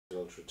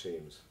multicultural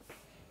teams?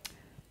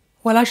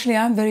 Well, actually,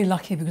 I'm very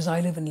lucky because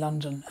I live in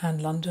London,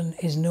 and London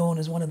is known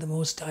as one of the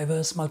most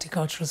diverse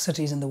multicultural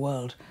cities in the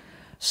world.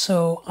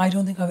 So I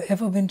don't think I've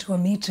ever been to a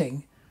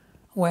meeting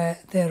where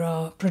there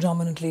are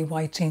predominantly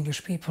white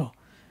English people.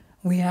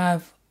 We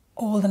have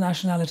all the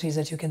nationalities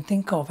that you can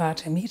think of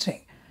at a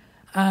meeting.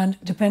 And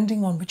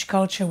depending on which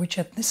culture, which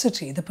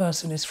ethnicity the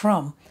person is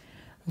from,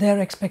 their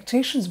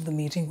expectations of the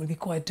meeting will be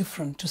quite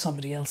different to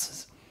somebody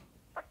else's.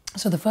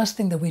 So the first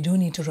thing that we do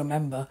need to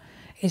remember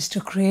is to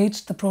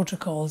create the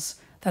protocols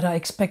that are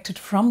expected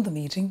from the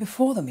meeting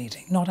before the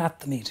meeting, not at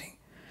the meeting.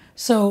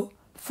 So,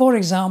 for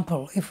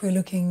example, if we're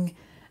looking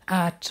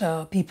at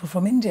people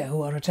from India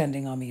who are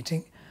attending our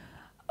meeting,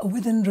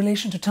 within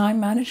relation to time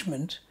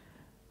management,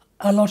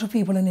 a lot of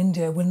people in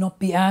India will not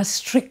be as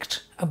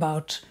strict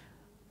about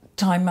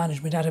time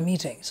management at a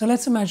meeting. So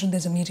let's imagine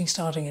there's a meeting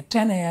starting at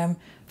 10 a.m.,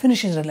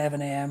 finishes at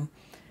 11 a.m.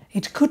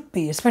 It could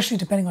be, especially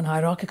depending on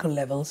hierarchical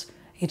levels,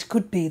 it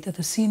could be that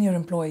the senior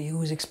employee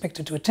who is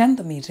expected to attend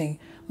the meeting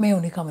may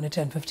only come in at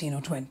 10:15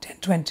 or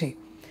 10:20.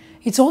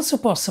 It's also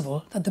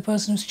possible that the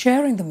person who's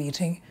chairing the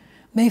meeting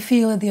may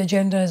feel that the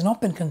agenda has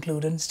not been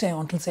concluded and stay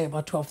on till, say,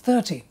 about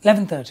 12:30,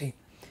 11:30.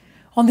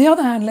 On the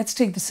other hand, let's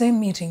take the same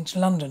meeting to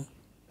London.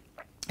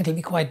 It'll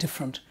be quite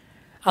different.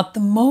 At the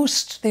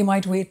most, they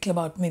might wait till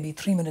about maybe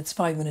 3 minutes,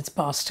 5 minutes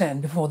past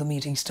 10 before the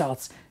meeting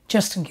starts,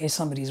 just in case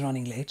somebody's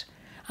running late.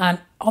 And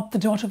at the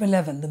dot of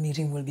 11, the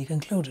meeting will be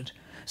concluded.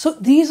 So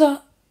these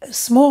are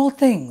small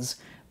things,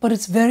 but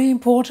it's very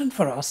important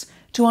for us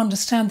to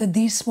understand that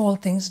these small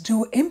things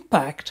do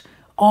impact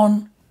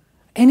on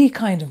any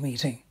kind of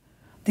meeting.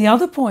 The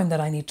other point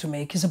that I need to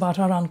make is about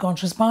our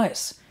unconscious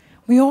bias.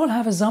 We all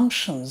have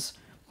assumptions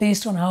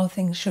based on how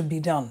things should be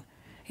done.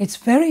 It's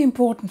very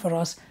important for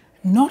us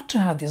not to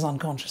have this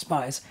unconscious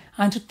bias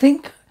and to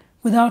think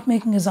without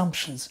making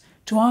assumptions,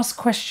 to ask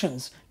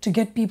questions, to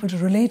get people to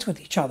relate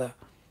with each other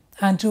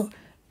and to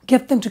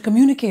get them to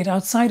communicate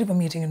outside of a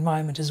meeting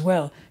environment as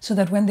well, so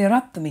that when they're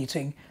at the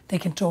meeting, they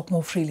can talk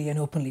more freely and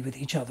openly with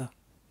each other.